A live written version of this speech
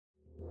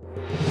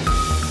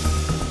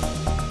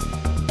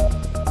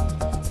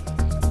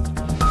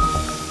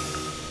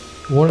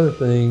One of the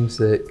things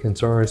that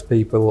concerns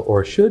people,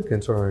 or should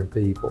concern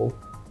people,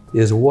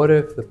 is what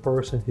if the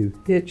person who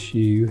hits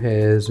you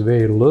has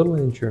very little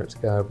insurance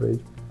coverage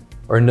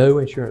or no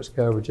insurance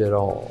coverage at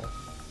all.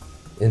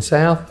 In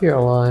South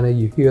Carolina,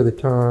 you hear the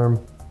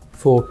term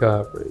full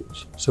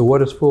coverage. So what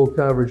does full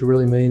coverage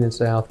really mean in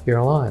South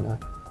Carolina?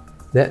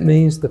 That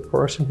means the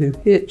person who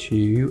hits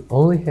you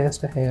only has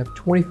to have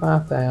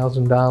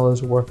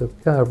 $25,000 worth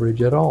of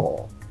coverage at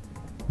all.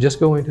 Just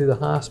going to the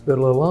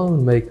hospital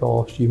alone may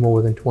cost you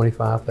more than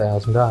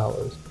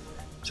 $25,000.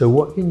 So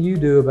what can you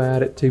do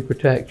about it to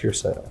protect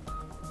yourself?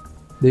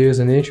 There's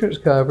an insurance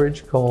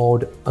coverage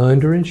called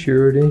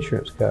underinsured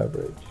insurance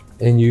coverage,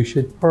 and you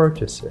should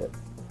purchase it.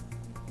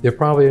 There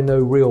probably are no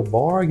real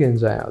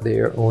bargains out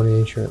there on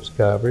insurance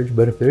coverage,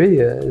 but if there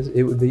is,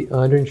 it would be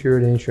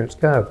underinsured insurance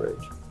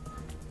coverage.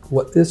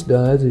 What this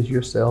does is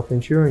you're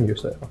self-insuring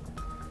yourself.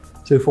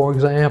 So for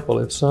example,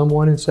 if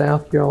someone in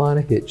South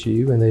Carolina hits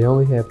you and they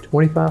only have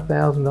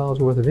 $25,000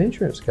 worth of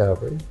insurance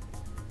coverage,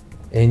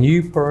 and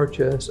you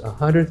purchase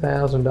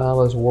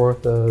 $100,000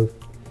 worth of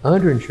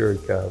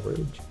underinsured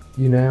coverage,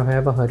 you now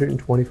have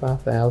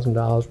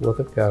 $125,000 worth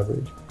of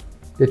coverage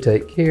to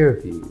take care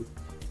of you.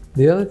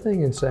 The other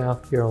thing in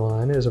South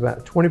Carolina is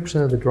about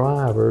 20% of the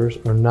drivers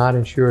are not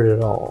insured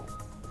at all.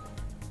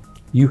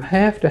 You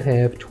have to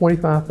have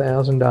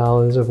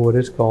 $25,000 of what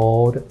is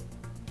called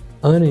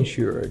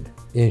uninsured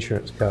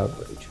insurance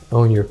coverage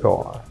on your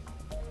car.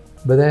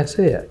 But that's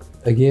it.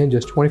 Again,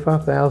 just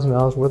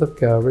 $25,000 worth of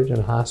coverage, and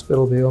a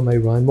hospital bill may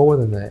run more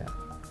than that.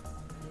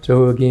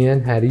 So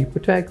again, how do you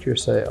protect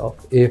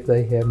yourself if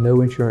they have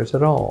no insurance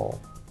at all?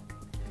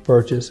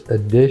 Purchase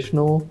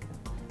additional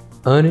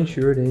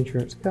uninsured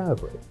insurance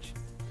coverage.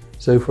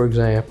 So for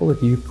example,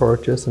 if you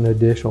purchase an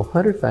additional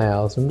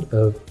 $100,000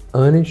 of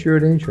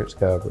uninsured insurance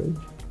coverage,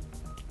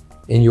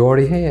 and you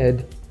already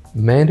had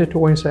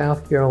mandatory in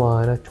South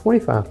Carolina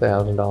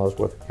 $25,000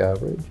 worth of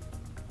coverage,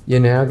 you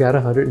now got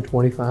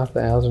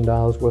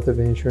 $125,000 worth of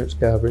insurance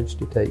coverage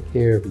to take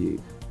care of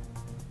you.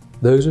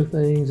 Those are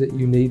things that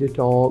you need to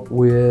talk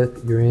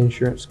with your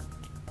insurance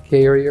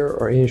carrier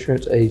or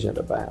insurance agent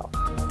about.